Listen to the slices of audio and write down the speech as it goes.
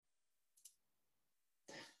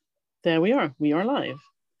There we are. We are live.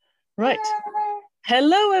 Right.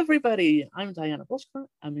 Hello, everybody. I'm Diana Bosker.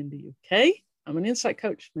 I'm in the UK. I'm an insight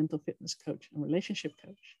coach, mental fitness coach, and relationship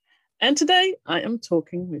coach. And today I am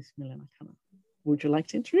talking with Milena Canna. Would you like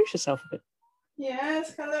to introduce yourself a bit?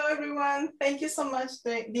 Yes. Hello, everyone. Thank you so much,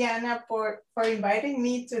 Diana, for inviting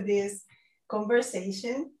me to this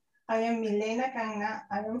conversation. I am Milena Canna.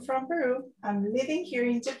 I am from Peru. I'm living here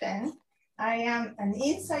in Japan. I am an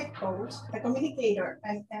insight coach, a communicator,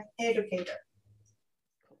 and an educator.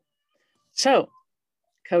 So,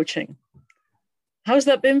 coaching. How's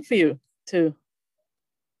that been for you to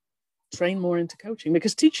train more into coaching?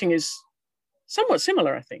 Because teaching is somewhat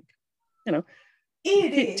similar, I think. You know,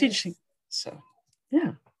 it is teaching. So,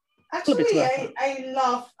 yeah. Actually,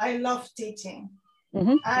 I love teaching.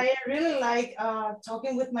 Mm-hmm. I really like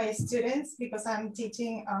talking with my students because I'm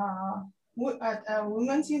teaching at a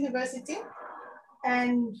women's university,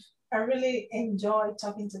 and I really enjoy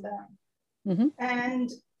talking to them. Mm-hmm. And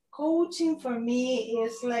coaching for me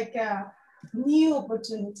is like a new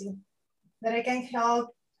opportunity that I can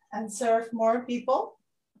help and serve more people,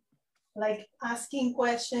 like asking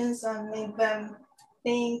questions and make them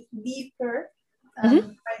think deeper and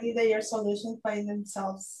find their solutions by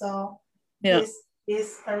themselves. So this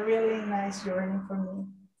is a really nice journey for me.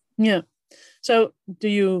 Yeah. So do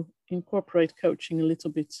you incorporate coaching a little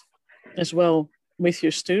bit as well with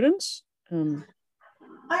your students?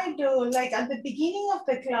 I do. Like at the beginning of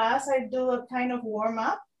the class, I do a kind of warm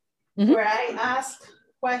up where I ask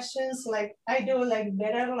questions, like I do like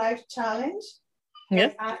better life challenge.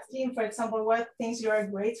 Like asking, for example, what things you are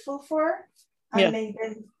grateful for, and make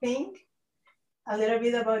them think a little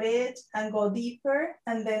bit about it and go deeper,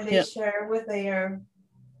 and then they share with their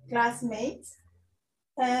classmates.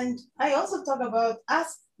 And I also talk about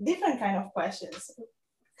ask different kind of questions,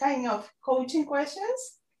 kind of coaching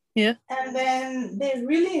questions. Yeah. And then they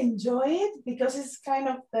really enjoy it because it's kind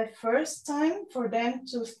of the first time for them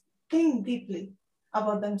to think deeply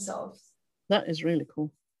about themselves. That is really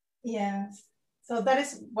cool. Yes. So that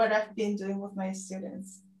is what I've been doing with my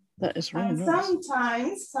students. That is really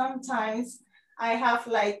nice. Sometimes I have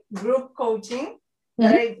like group coaching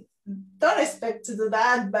that I don't expect to do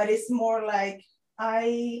that, but it's more like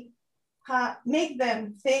I make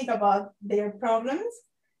them think about their problems.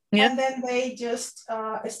 And then they just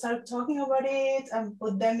start talking about it and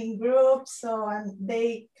put them in groups. And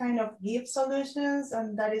they kind of give solutions,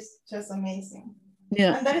 and that is just amazing.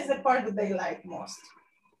 Yeah. And that is the part that they like most.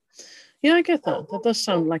 Yeah, I get that. That does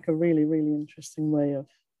sound like a really, really interesting way of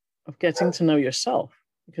getting to know yourself,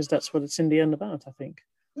 because that's what it's in the end about, I think.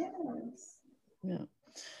 Yes. Yeah.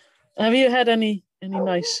 Have you had any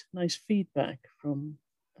nice feedback from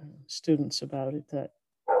students about it that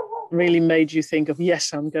really made you think of,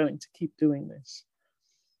 yes, I'm going to keep doing this?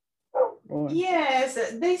 Yes,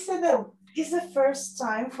 they said that it's the first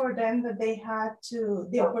time for them that they had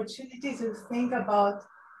the opportunity to think about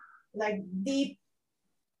like deep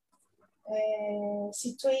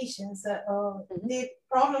situations or deep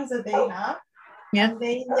problems that they have, and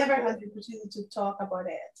they never had the opportunity to talk about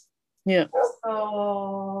it. Yeah.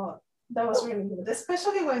 So that was really good,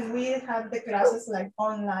 especially when we had the classes like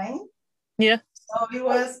online. Yeah. So it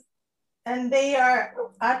was, and they are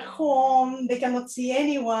at home, they cannot see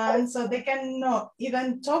anyone, so they cannot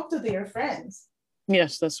even talk to their friends.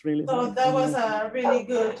 Yes, that's really so hard. That was a really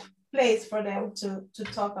good place for them to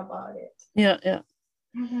talk about it. Yeah.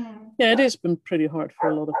 Yeah, it has been pretty hard for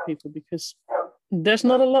a lot of people because there's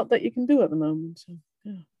not a lot that you can do at the moment. So,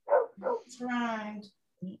 yeah. That's right.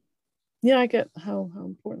 Yeah, I get how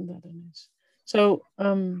important that is. So,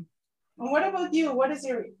 what about you? What is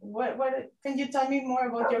your what can you tell me more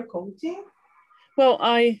about your coaching? Well,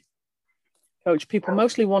 I coach people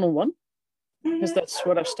mostly one-on-one because that's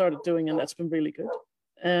what I've started doing, and that's been really good.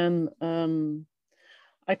 And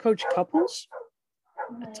I coach couples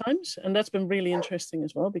at times, and that's been really interesting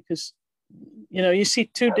as well because you see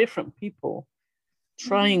two different people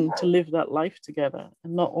trying to live that life together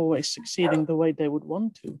and not always succeeding the way they would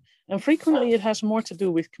want to. And frequently it has more to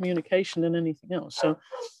do with communication than anything else. So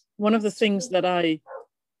one of the things that I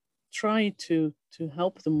try to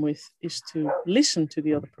help them with is to listen to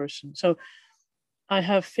the other person. So I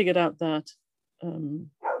have figured out that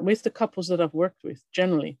with the couples that I've worked with,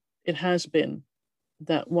 generally, it has been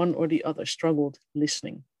that one or the other struggled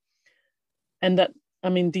listening. And that, I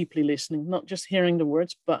mean, deeply listening, not just hearing the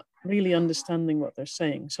words, but really understanding what they're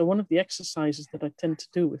saying. So one of the exercises that I tend to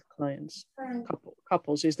do with clients,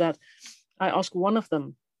 couples, is that I ask one of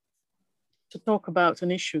them to talk about an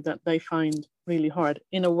issue that they find really hard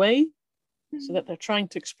in a way so that they're trying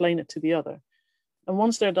to explain it to the other. And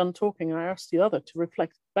once they're done talking, I ask the other to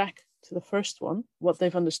reflect back to the first one, what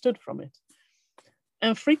they've understood from it.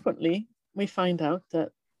 And frequently we find out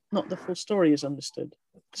that not the full story is understood.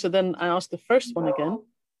 So then I ask the first one again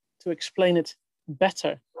to explain it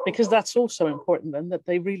better, because that's also important then, that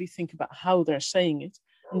they really think about how they're saying it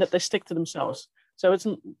and that they stick to themselves. So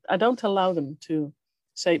I don't allow them to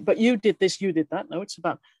say, but you did this, you did that. No, it's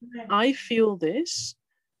about, I feel this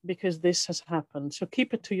because this has happened. So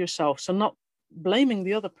keep it to yourself. So not blaming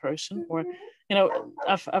the other person, or, you know,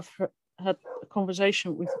 I've had a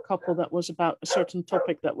conversation with a couple that was about a certain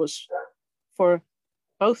topic that was for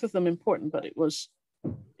both of them important, but it was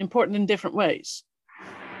important in different ways.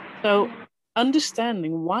 So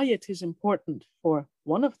understanding why it is important for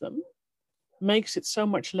one of them makes it so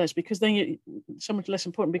much less, because then so much less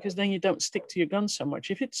important, because then you don't stick to your guns so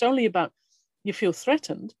much. If it's only about you feel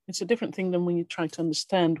threatened, it's a different thing than when you try to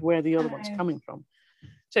understand where the other one's coming from.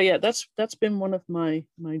 So yeah, that's been one of my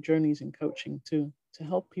journeys in coaching, to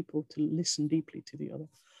help people to listen deeply to the other.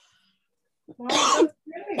 Wow,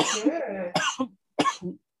 that's really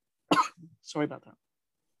good. Sorry about that.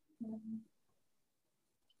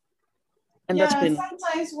 And yeah, that's been...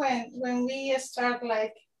 sometimes when we start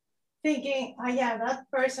like thinking, oh yeah, that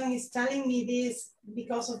person is telling me this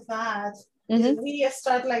because of that, we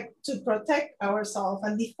start like to protect ourselves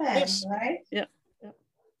and defend, yes. Right? Yeah.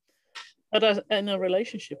 But in a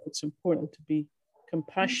relationship, it's important to be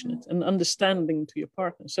compassionate and understanding to your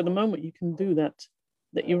partner. So the moment you can do that,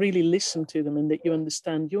 that you really listen to them and that you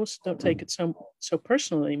understand, you also don't take it so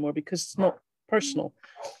personal anymore, because it's not personal.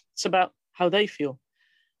 It's about how they feel,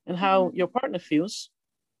 and how your partner feels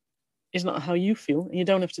is not how you feel, and you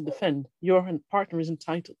don't have to defend. Your partner is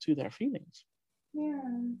entitled to their feelings. Yes.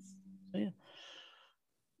 So, yeah.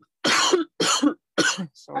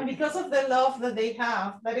 And because of the love that they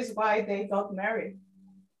have, that is why they got married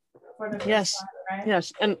for the first time, right?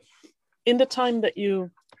 Yes. And in the time that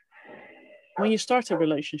when you start a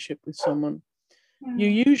relationship with someone, you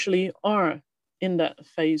usually are in that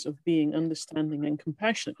phase of being understanding and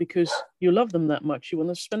compassionate, because you love them that much. You want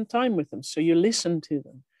to spend time with them, so you listen to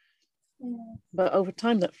them. Yeah. But over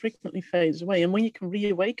time, that frequently fades away. And when you can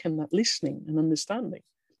reawaken that listening and understanding,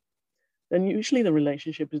 then usually the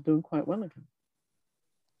relationship is doing quite well again.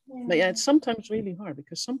 Yeah. But yeah, it's sometimes really hard,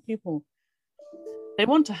 because some people, they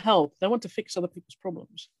want to help, they want to fix other people's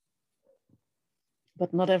problems.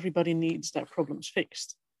 But not everybody needs their problems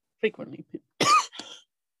fixed. Frequently,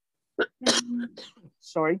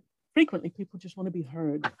 frequently people just want to be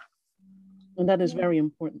heard. And that is very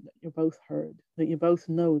important, that you're both heard, that you both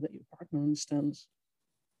know that your partner understands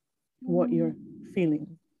what you're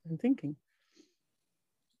feeling and thinking.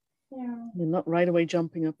 Yeah. You're not right away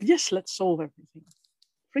jumping up, yes, let's solve everything.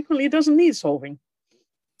 Frequently, it doesn't need solving.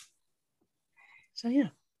 So, yeah.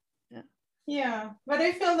 Yeah, but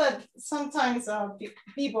I feel that sometimes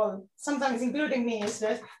people, sometimes including me, is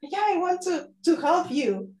that, yeah, I want to help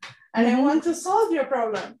you and I want to solve your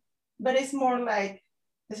problem. But it's more like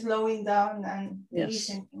slowing down and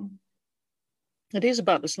listening. It is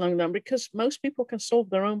about the slowing down, because most people can solve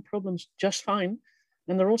their own problems just fine.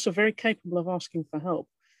 And they're also very capable of asking for help.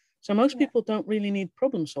 So most people don't really need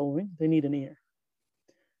problem solving. They need an ear.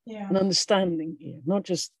 Yeah. An understanding ear, not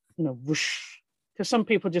just, whoosh. Because some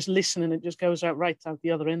people just listen and it just goes right out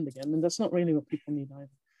the other end again. And that's not really what people need either.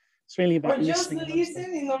 It's really about listening. Or just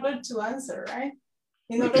listen in order to answer, right?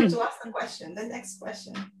 In order to ask the question, the next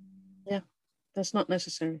question. Yeah, that's not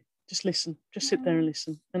necessary. Just listen. Just sit there and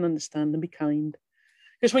listen and understand and be kind.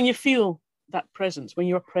 Because when you feel that presence, when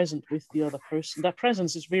you're present with the other person, that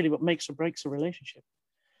presence is really what makes or breaks a relationship.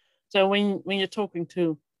 So when you're talking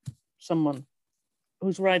to someone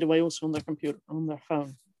who's right away also on their computer, on their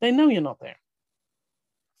phone, they know you're not there.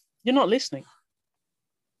 You're not listening.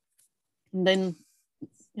 And then,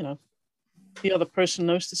 the other person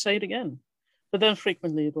knows to say it again. But then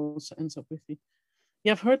frequently it also ends up with you.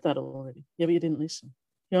 Yeah, I've heard that already. Yeah, but you didn't listen.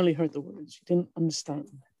 You only heard the words. You didn't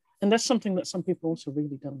understand. And that's something that some people also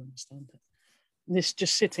really don't understand. This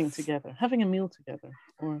just sitting together, having a meal together,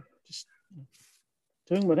 or just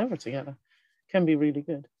doing whatever together can be really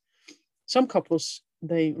good. Some couples,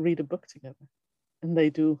 they read a book together. And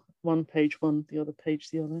they do one page one, the other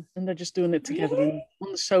page the other, and they're just doing it together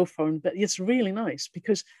on the sofa. But it's really nice,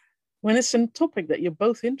 because when it's a topic that you're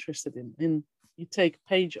both interested in you take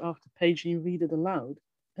page after page and you read it aloud,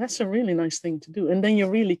 that's a really nice thing to do. And then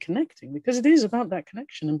you're really connecting, because it is about that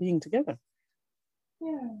connection and being together.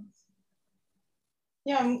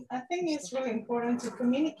 Yeah, I think it's really important to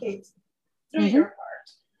communicate through your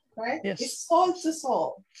heart, right? Yes. It's soul to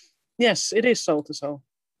soul. Yes, it is soul to soul.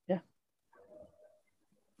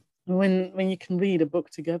 When you can read a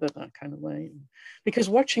book together that kind of way, because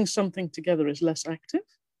watching something together is less active,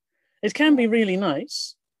 It can be really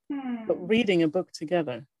nice, Hmm. but reading a book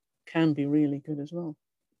together can be really good as well.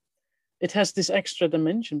 It has this extra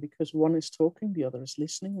dimension because one is talking, the other is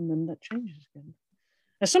listening, and then that changes again.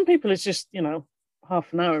 And some people, it's just,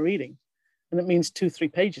 half an hour reading, and it means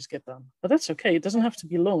 2-3 pages get done. But that's okay. It doesn't have to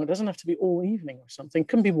be long. It doesn't have to be all evening or something. It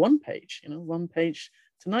can be one page, one page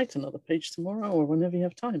tonight, another page tomorrow, or whenever you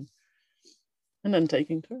have time. And then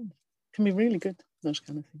taking turns. It can be really good, those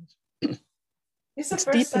kind of things. It's the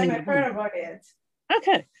first time I've heard about it.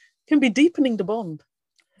 Okay. It can be deepening the bond.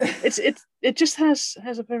 It just has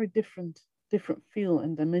a very different feel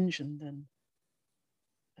and dimension than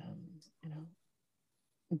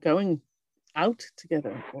going out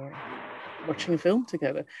together or watching a film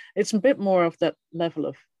together. It's a bit more of that level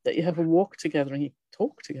of that you have a walk together and you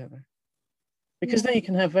talk together, because then you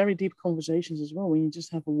can have very deep conversations as well when you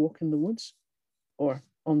just have a walk in the woods or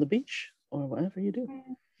on the beach or whatever you do,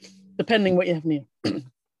 depending what you have near.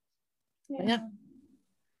 Yeah.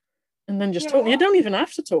 And then just talk. You don't even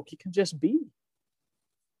have to talk. You can just be.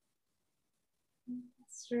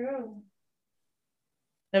 That's true.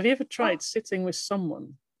 Have you ever tried sitting with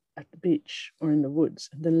someone at the beach or in the woods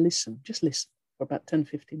and then just listen for about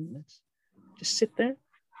 10-15 minutes? Just sit there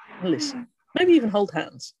and listen. Maybe even hold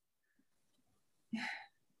hands. It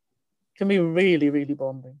can be really, really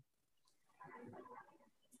bonding.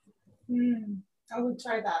 I would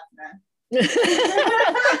try that then.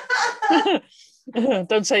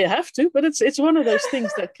 Don't say you have to, but it's one of those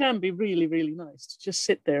things that can be really, really nice to just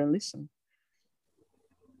sit there and listen.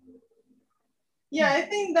 Yeah, I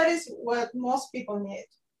think that is what most people need,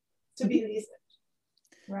 to be listened.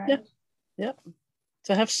 Right? Yeah.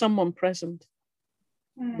 To have someone present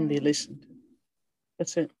and be listened to.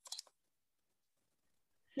 That's it.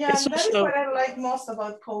 Yeah, and that is what I like most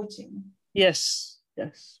about coaching. Yes.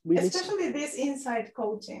 Especially this inside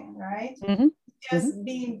coaching, right? Just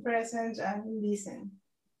being present and listen.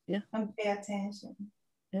 Yeah. And pay attention.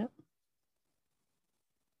 Yeah.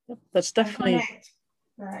 Yep. That's definitely connect,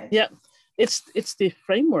 right. Yeah. It's the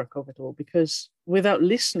framework of it all, because without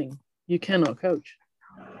listening, you cannot coach.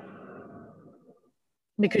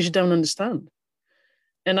 Because you don't understand.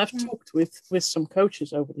 And I've talked with some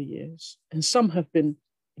coaches over the years, and some have been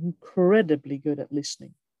incredibly good at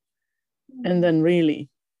listening and then really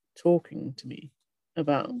talking to me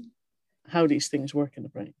about how these things work in the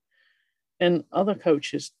brain. And other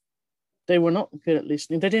coaches, they were not good at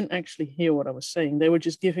listening. They didn't actually hear what I was saying. They were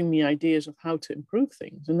just giving me ideas of how to improve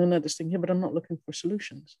things. And then I just think, but I'm not looking for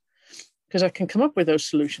solutions, because I can come up with those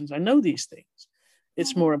solutions. I know these things.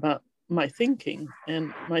 It's more about my thinking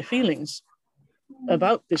and my feelings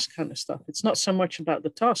about this kind of stuff. It's not so much about the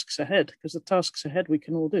tasks ahead, because the tasks ahead we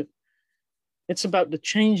can all do. It's about the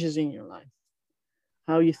changes in your life,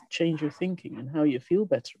 how you change your thinking and how you feel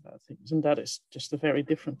better about things. And that is just a very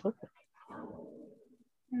different topic.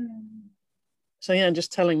 So yeah,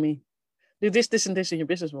 just telling me, do this, this, and this, and your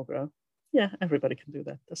business will grow. Yeah, everybody can do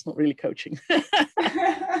that. That's not really coaching. Yeah,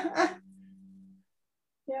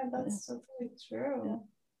 that's totally true. Yeah.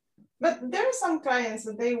 But there are some clients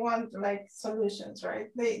that they want like solutions, right?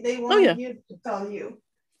 They want you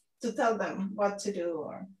to tell them what to do.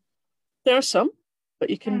 Or there are some, but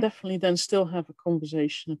you can definitely then still have a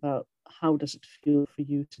conversation about how does it feel for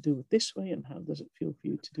you to do it this way, and how does it feel for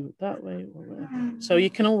you to do it that way, or whatever. So you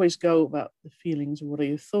can always go about the feelings, what are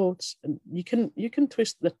your thoughts, and you can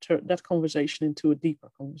twist that conversation into a deeper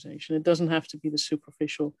conversation. It doesn't have to be the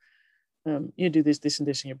superficial. You do this, this, and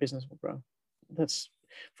this, and your business will grow. That's,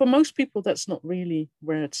 for most people, that's not really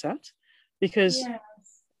where it's at, because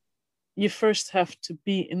you first have to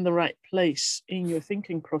be in the right place in your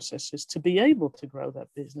thinking processes to be able to grow that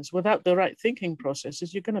business. Without the right thinking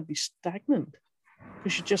processes, you're going to be stagnant,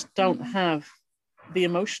 because you just don't have the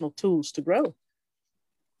emotional tools to grow.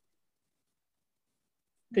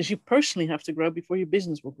 Because you personally have to grow before your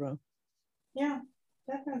business will grow. Yeah,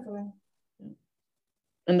 definitely.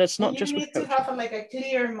 And that's not just with coaching. You need to have a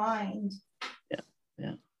clear mind.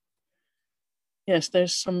 Yeah. Yes,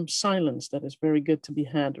 there's some silence that is very good to be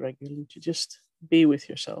had regularly, to just be with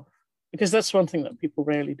yourself. Because that's one thing that people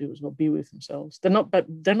rarely do as well, be with themselves. They're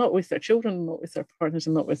not with their children, not with their partners,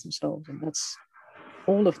 and not with themselves. And that's,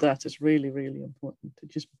 all of that is really, really important, to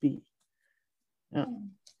just be. Yeah.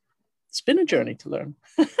 It's been a journey to learn.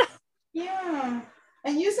 Yeah.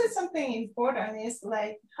 And you said something important, is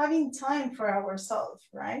like having time for ourselves,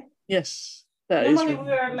 right? Yes. Normally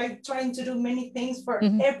we are trying to do many things for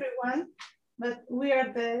everyone, but we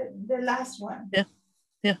are the last one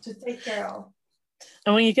to take care of.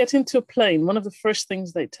 And when you get into a plane, one of the first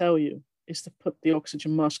things they tell you is to put the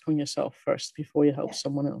oxygen mask on yourself first before you help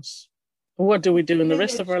someone else. What do we do in the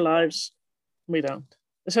rest of our lives? We don't.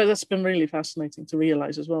 So that's been really fascinating to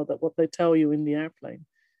realize as well, that what they tell you in the airplane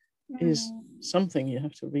is something you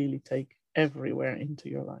have to really take everywhere into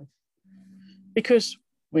your life. Because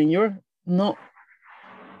when you're not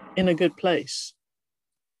in a good place,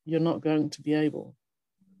 you're not going to be able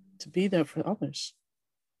to be there for others.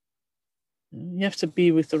 You have to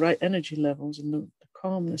be with the right energy levels and the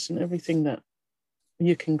calmness and everything that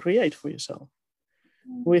you can create for yourself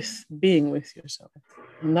with being with yourself.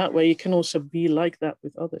 And that way you can also be like that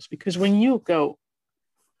with others. Because when you go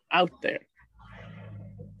out there,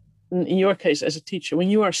 in your case as a teacher, when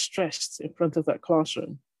you are stressed in front of that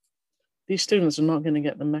classroom, these students are not going to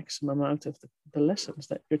get the maximum out of the lessons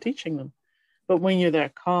that you're teaching them. But when you're there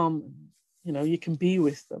calm, you know, you can be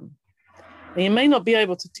with them. And you may not be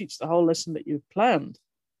able to teach the whole lesson that you've planned,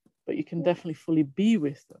 but you can definitely fully be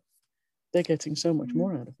with them. They're getting so much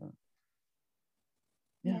more out of that.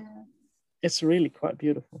 Yeah. It's really quite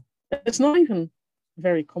beautiful. It's not even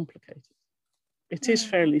very complicated. It is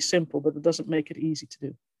fairly simple, but it doesn't make it easy to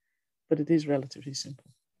do. But it is relatively simple.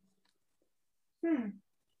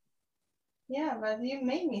 Yeah, but you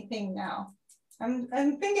made me think now.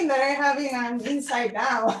 I'm thinking that I'm having an inside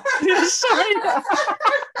out. Sorry.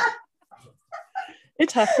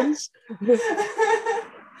 It happens.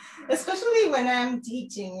 Especially when I'm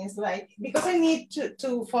teaching, it's like, because I need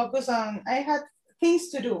to focus on, I had things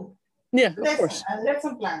to do. Yeah, of course. A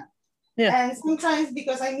lesson plan. Yeah. And sometimes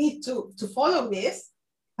because I need to follow this,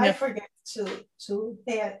 I forget to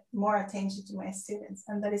pay more attention to my students.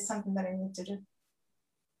 And that is something that I need to do.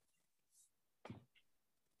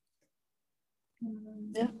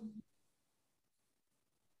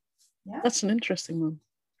 Yeah. That's an interesting one.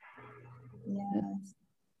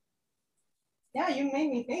 Yeah, you made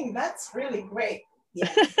me think. That's really great. Yeah.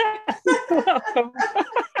 You're welcome.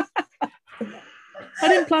 I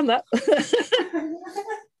didn't plan that.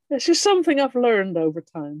 It's just something I've learned over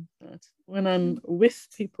time, that when I'm with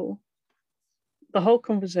people, the whole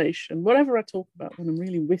conversation, whatever I talk about, when I'm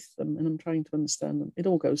really with them and I'm trying to understand them, it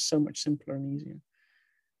all goes so much simpler and easier.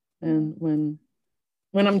 And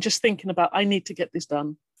when I'm just thinking about, I need to get this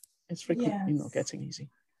done, it's frequently not getting easy.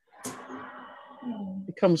 It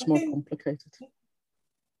becomes more complicated.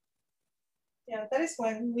 Yeah, that is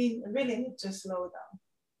when we really need to slow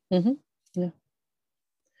down. Yeah.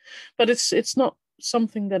 But it's not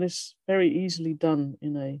something that is very easily done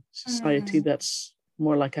in a society that's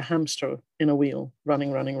more like a hamster in a wheel,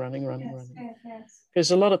 running. Because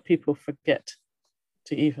a lot of people forget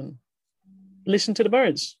to even listen to the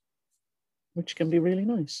birds, which can be really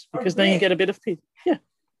nice, because then you get a bit of peace. Yeah.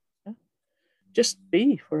 Just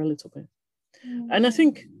be for a little bit. And I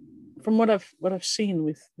think from what I've seen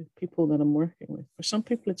with people that I'm working with, for some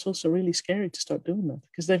people it's also really scary to start doing that,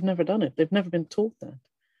 because they've never done it. They've never been taught that.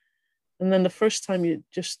 And then the first time you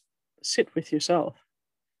just sit with yourself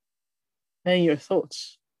and your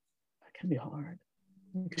thoughts, that can be hard.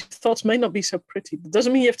 Because thoughts may not be so pretty. It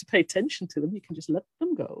doesn't mean you have to pay attention to them. You can just let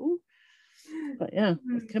them go. But yeah,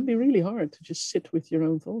 it can be really hard to just sit with your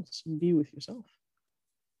own thoughts and be with yourself.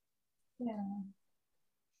 Yeah.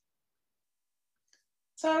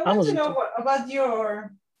 So I want to know about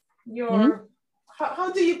your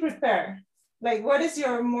how do you prepare? Like, what is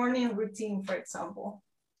your morning routine, for example?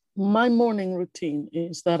 My morning routine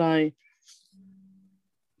is that I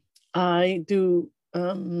do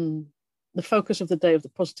the focus of the day of the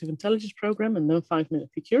Positive Intelligence Program and then 5-minute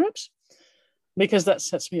PQ-reps, because that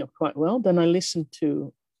sets me up quite well. Then I listen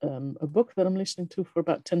to a book that I'm listening to for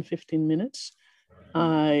about 10-15 minutes.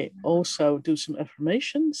 I also do some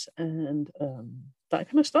affirmations and that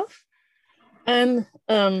kind of stuff, and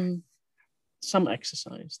some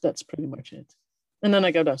exercise. That's pretty much it. And then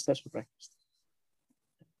I go downstairs for breakfast.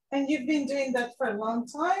 And you've been doing that for a long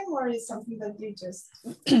time, or is something that you just...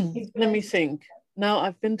 Let me think. Now,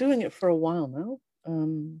 I've been doing it for a while now.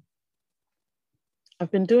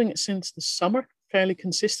 I've been doing it since the summer, fairly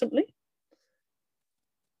consistently.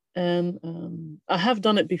 And I have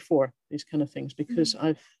done it before, these kind of things, because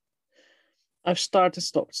I've started,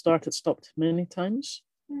 stopped many times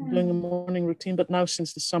doing a morning routine. But now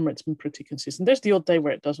since the summer, it's been pretty consistent. There's the odd day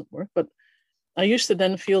where it doesn't work, but I used to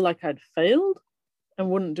then feel like I'd failed and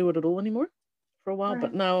wouldn't do it at all anymore for a while.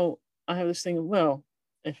 But now I have this thing, well,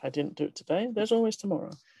 if I didn't do it today, there's always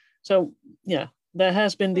tomorrow. So yeah, there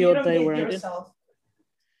has been the odd day where I did.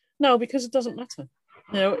 No, because it doesn't matter.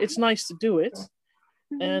 You know, it's nice to do it.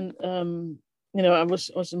 And, you know, I was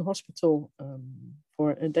in hospital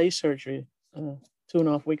for a day surgery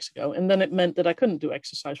 2.5 weeks ago. And then it meant that I couldn't do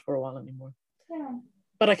exercise for a while anymore.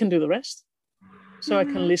 But I can do the rest. So I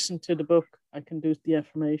can listen to the book. I can do the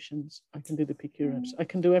affirmations. I can do the PQ reps. I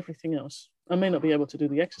can do everything else. I may not be able to do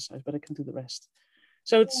the exercise, but I can do the rest.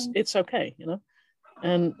 So it's okay,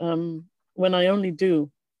 And when I only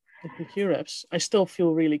do the PQ reps, I still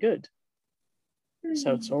feel really good.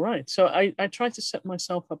 So it's all right. So I try to set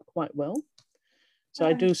myself up quite well. So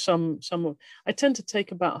I do I tend to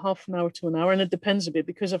take about half an hour to an hour, and it depends a bit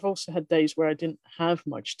because I've also had days where I didn't have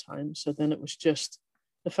much time. So then it was just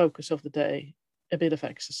the focus of the day, a bit of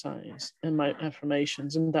exercise and my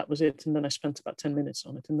affirmations, and that was it. And then I spent about 10 minutes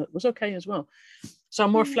on it, and that was okay as well. So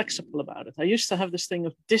I'm more flexible about it. I used to have this thing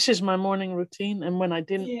of this is my morning routine, and when I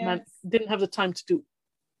didn't have the time to do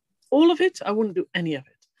all of it, I wouldn't do any of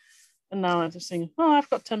it. And now I'm just thinking, oh, I've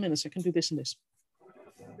got 10 minutes, I can do this and this.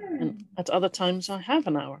 And at other times I have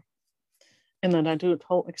an hour, and then I do it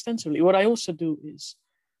whole extensively. What I also do is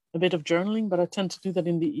a bit of journaling, but I tend to do that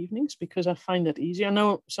in the evenings because I find that easier. I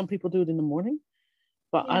know some people do it in the morning,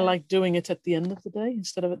 but I like doing it at the end of the day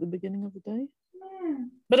instead of at the beginning of the day.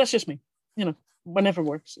 But that's just me, whenever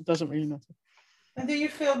works, it doesn't really matter. And do you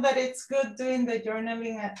feel that it's good doing the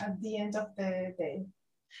journaling at the end of the day?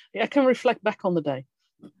 Yeah, I can reflect back on the day.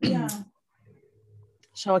 Yeah.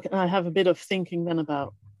 So I have a bit of thinking then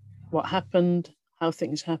about what happened, how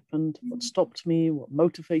things happened, what stopped me, what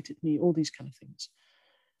motivated me, all these kind of things.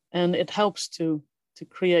 And it helps to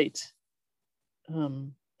create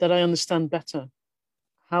that I understand better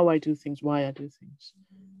how I do things, why I do things,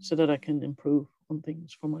 so that I can improve on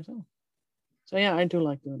things for myself. So yeah, I do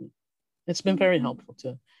like doing it. It's been very helpful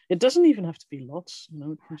too. It doesn't even have to be lots,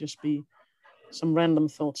 it can just be some random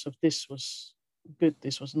thoughts of this was good,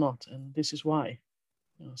 this was not, and this is why.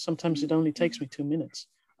 Sometimes it only takes me 2 minutes.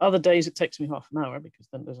 Other days it takes me half an hour because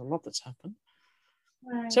then there's a lot that's happened.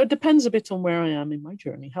 Right. So it depends a bit on where I am in my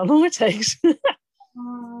journey, how long it takes.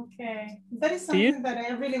 Okay. That is something that I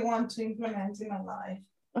really want to implement in my life.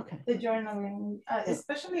 Okay. The journaling,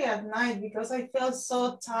 especially at night, because I feel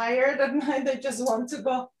so tired at night. I just want to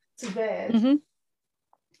go to bed. Mm-hmm.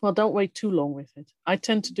 Well, don't wait too long with it. I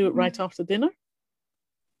tend to do it right after dinner.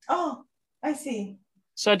 Oh, I see.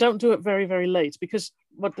 So I don't do it very, very late because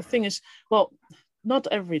what the thing is, well, not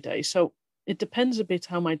every day. So it depends a bit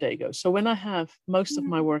how my day goes. So when I have most of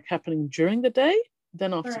my work happening during the day,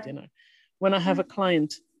 then after dinner. When I have a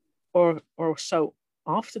client or so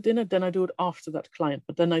after dinner, then I do it after that client.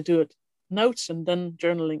 But then I do it notes and then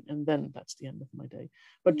journaling, and then that's the end of my day.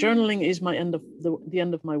 But journaling is my end of the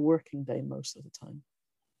end of my working day most of the time.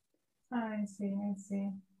 I see.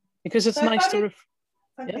 Because it's nice to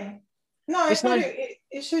okay. Yeah? No, I thought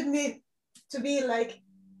it should need to be like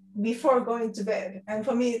before going to bed. And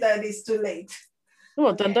for me, that is too late.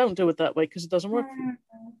 Well, then don't do it that way because it doesn't work for you.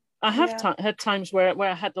 I have had times where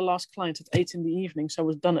I had the last client at 8 in the evening. So I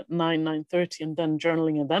was done at 9:30 and then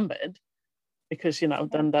journaling and then bed because,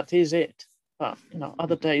 then that is it. But,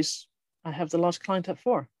 other days I have the last client at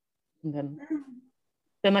 4 and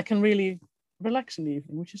then I can really relax in the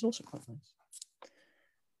evening, which is also quite nice.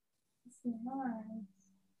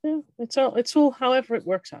 Yeah, it's all however it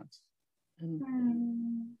works out.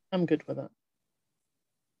 And I'm good with that.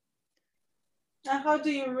 Now, how do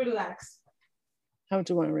you relax? How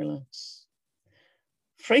do I relax?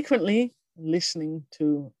 Frequently listening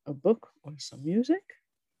to a book or some music,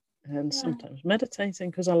 and sometimes meditating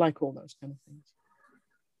because I like all those kind of things.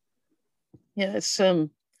 Yeah,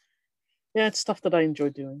 it's stuff that I enjoy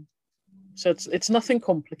doing. So it's nothing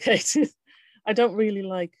complicated. I don't really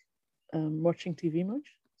like watching TV much,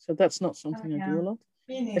 so that's not something I do a lot.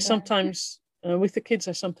 Sometimes with the kids,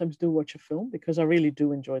 I sometimes do watch a film because I really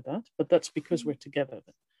do enjoy that, but that's because we're together.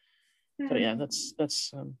 So yeah,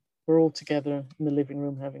 that's we're all together in the living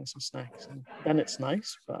room having some snacks, and then it's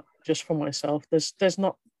nice. But just for myself, there's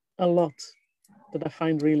not a lot that I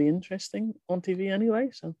find really interesting on TV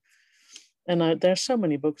anyway. So, and there are so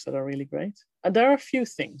many books that are really great. And there are a few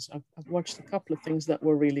things I've watched a couple of things that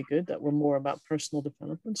were really good that were more about personal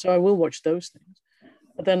development. So I will watch those things,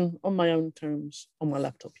 but then on my own terms on my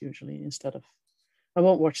laptop usually instead of. I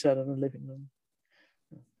won't watch that in the living room.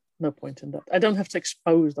 No point in that. I don't have to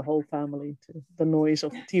expose the whole family to the noise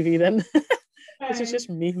of the TV then. It's just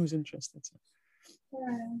me who's interested. So.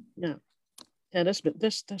 Yeah. There's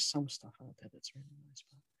some stuff out there that's really nice.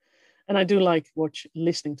 And I do like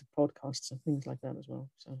listening to podcasts and things like that as well.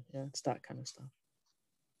 So yeah, it's that kind of stuff.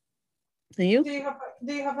 And you? Do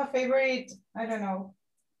you have a favorite, I don't know,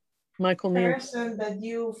 Michael Neill person that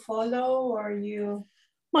you follow or you?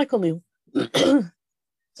 Michael Neill.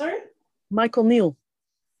 Sorry? Michael Neill.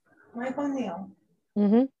 Michael Neill.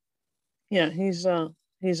 Mm-hmm. Yeah, he's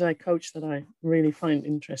a coach that I really find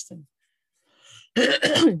interesting.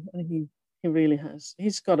 He really has.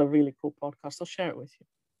 He's got a really cool podcast. I'll share it with you.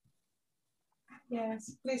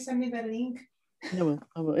 Yes, please send me the link.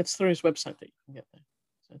 I will. It's through his website that you can get there,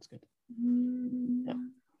 so it's good. Yeah,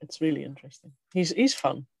 it's really interesting. He's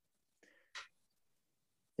fun.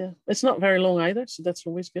 Yeah, it's not very long either, so that's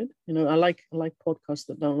always good. You know, I like podcasts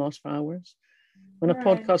that don't last for hours. When a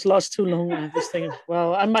podcast lasts too long, I have this thing of,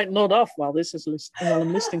 well, I might nod off while while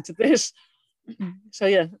I'm listening to this. So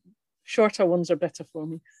yeah, shorter ones are better for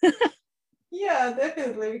me. Yeah,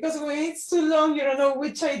 definitely. Because when it's too long, you don't know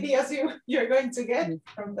which ideas you're going to get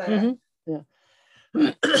from there. Yeah.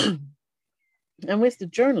 And with the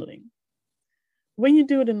journaling, when you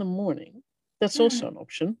do it in the morning, that's also an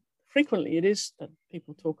option. Frequently, it is that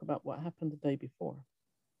people talk about what happened the day before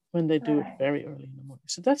when they do it very early in the morning.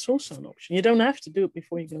 So that's also an option. You don't have to do it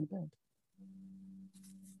before you go to bed.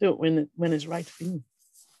 Do it when it's right for you.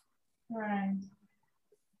 Right.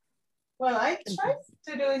 Well, I tried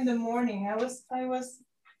to do in the morning. I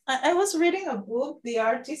was reading a book, The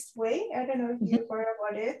Artist's Way. I don't know if you've heard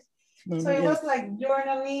about it. So it was like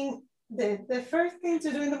journaling. The first thing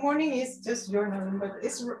to do in the morning is just journaling, but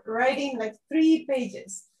it's writing like 3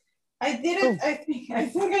 pages. I did it. I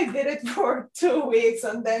think I did it for 2 weeks,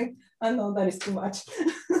 and then I know that is too much.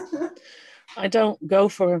 I don't go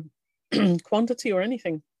for quantity or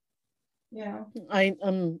anything. Yeah.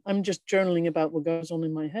 I'm just journaling about what goes on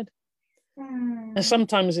in my head. And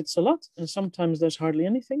sometimes it's a lot, and sometimes there's hardly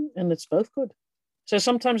anything, and it's both good. So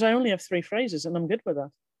sometimes I only have 3 phrases, and I'm good with that,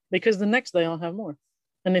 because the next day I'll have more,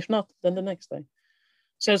 and if not, then the next day.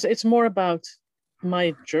 So it's more about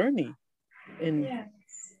my journey in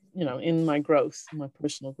in my growth, my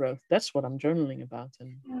personal growth. That's what I'm journaling about,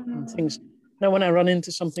 and things. Now, when I run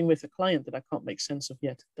into something with a client that I can't make sense of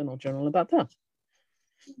yet, then I'll journal about that.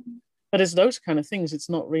 But it's those kind of things. It's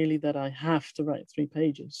not really that I have to write 3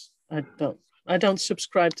 pages. I don't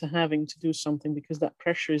subscribe to having to do something, because that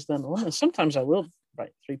pressure is then on. And sometimes I will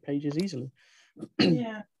write 3 pages easily.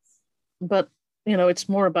 Yeah. But it's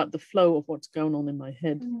more about the flow of what's going on in my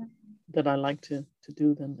head that I like to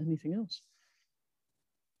do than anything else.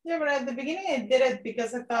 Yeah, but at the beginning I did it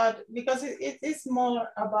because I thought, because it is more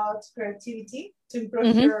about creativity, to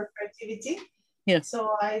improve your creativity. Yeah.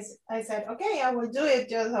 So I said, okay, I will do it.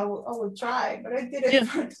 Just I will try. But I did it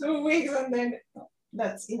for 2 weeks, and then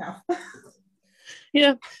that's enough.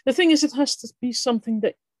 Yeah. The thing is, it has to be something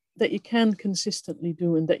that you can consistently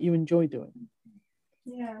do and that you enjoy doing.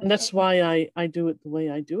 Yeah. And that's why I do it the way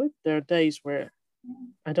I do it. There are days where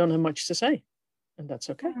I don't have much to say, and that's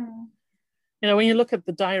okay. When you look at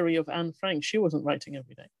the diary of Anne Frank, she wasn't writing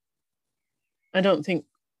every day. I don't think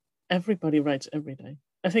everybody writes every day.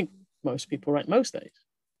 I think most people write most days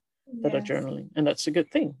that are journaling, and that's a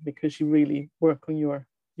good thing, because you really work on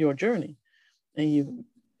your journey, and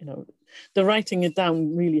the writing it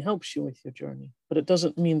down really helps you with your journey, but it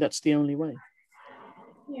doesn't mean that's the only way.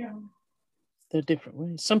 Yeah. There are different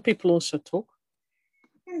ways. Some people also talk,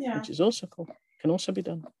 which is also cool. Can also be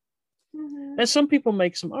done. And some people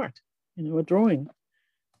make some art, a drawing.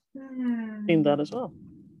 In that as well.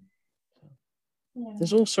 So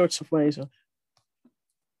there's all sorts of ways of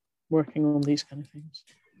working on these kind of things.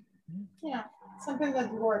 Yeah, something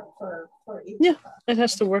that works for each. Yeah, it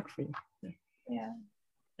has to work for you. Yeah.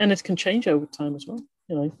 And it can change over time as well.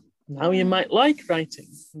 Now you might like writing.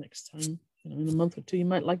 Next time, in a month or 2, you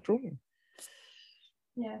might like drawing.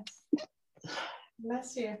 Yes.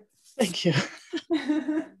 Bless you. Thank you.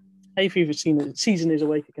 Hay fever season is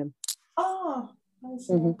awake again. Oh, I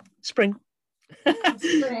see. Spring.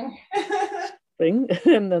 Spring. Spring,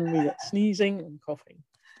 and then we get sneezing and coughing.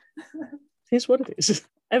 Here's what it is.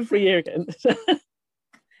 Every year again.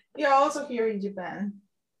 You're also here in Japan.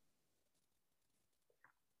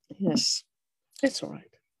 Yes, it's all right.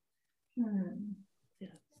 Yeah.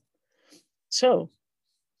 So,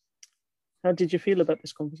 how did you feel about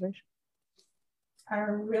this conversation? I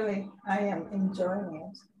am enjoying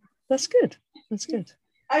it. That's good. That's good.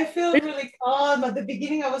 I feel really calm. At the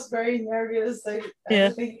beginning, I was very nervous. I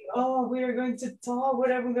was thinking, oh, we are going to talk. What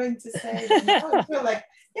are we going to say? And now I feel like,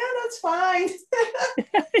 yeah, that's fine.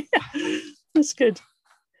 That's good.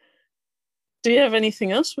 Do you have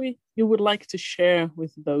anything else you would like to share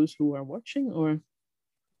with those who are watching, or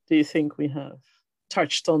do you think we have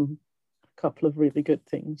touched on a couple of really good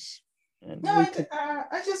things? No,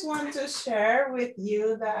 I just want to share with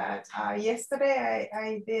you that yesterday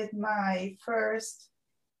I did my first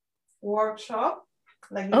workshop.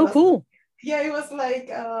 Cool. Yeah, it was like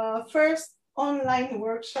a first online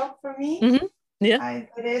workshop for me. Yeah. I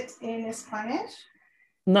did it in Spanish.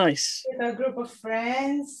 Nice. With a group of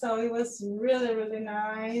friends. So it was really, really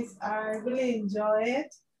nice. I really enjoyed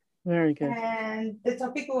it. Very good. And the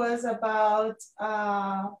topic was about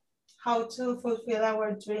how to fulfill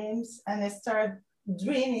our dreams and start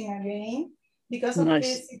dreaming again because of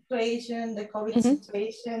this situation, the COVID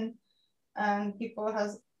situation. and people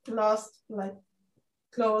has lost like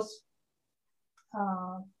close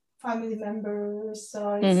family members,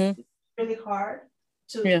 so it's really hard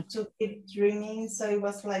to keep dreaming. So it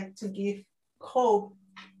was like to give hope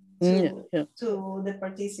to the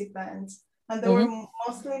participants, and they were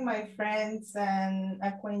mostly my friends and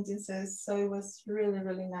acquaintances, so it was really,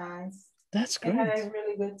 really nice. That's great. I had a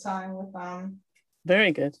really good time with them.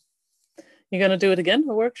 Very good. You're going to do it again,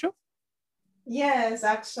 a workshop? Yes,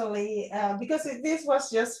 actually, because this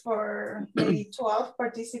was just for maybe 12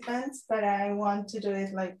 participants, but I want to do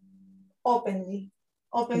it like open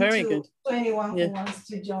Very to good. anyone who wants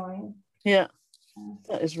to join. Yeah,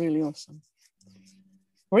 that is really awesome.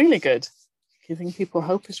 Really good. Giving people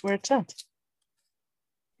hope is where it's at.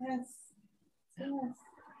 Yes. Yeah,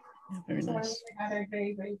 very nice. So I had a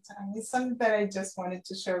very great time. It's something that I just wanted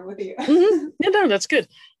to share with you. Yeah, no, that's good,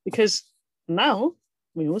 because now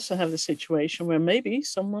we also have the situation where maybe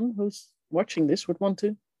someone who's watching this would want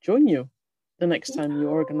to join you the next time you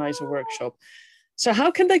organize a workshop. So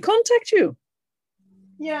how can they contact you?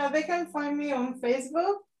 Yeah, they can find me on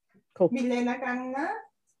Facebook. Cool. Milena Cagna,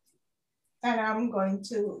 and I'm going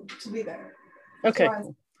to be there. Okay.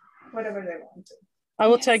 Whatever they want to. I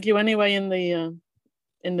will tag you anyway in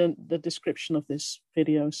the description of this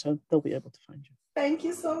video, so they'll be able to find you. Thank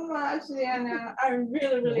you so much, Diana. I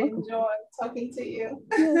really enjoyed talking to you.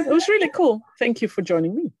 Yeah, it was really cool. Thank you for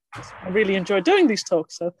joining me. I really enjoyed doing these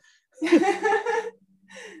talks. So,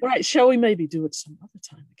 all right, shall we maybe do it some other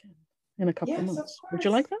time again in a couple of months? Would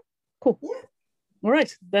you like that? Cool. Yeah. All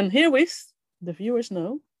right, then herewith, the viewers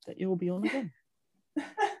know that you will be on again.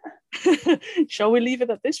 Shall we leave it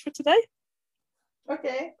at this for today?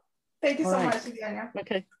 Okay. Thank you so much, Diana.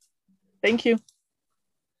 Okay. Thank you.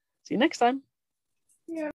 See you next time. Yeah.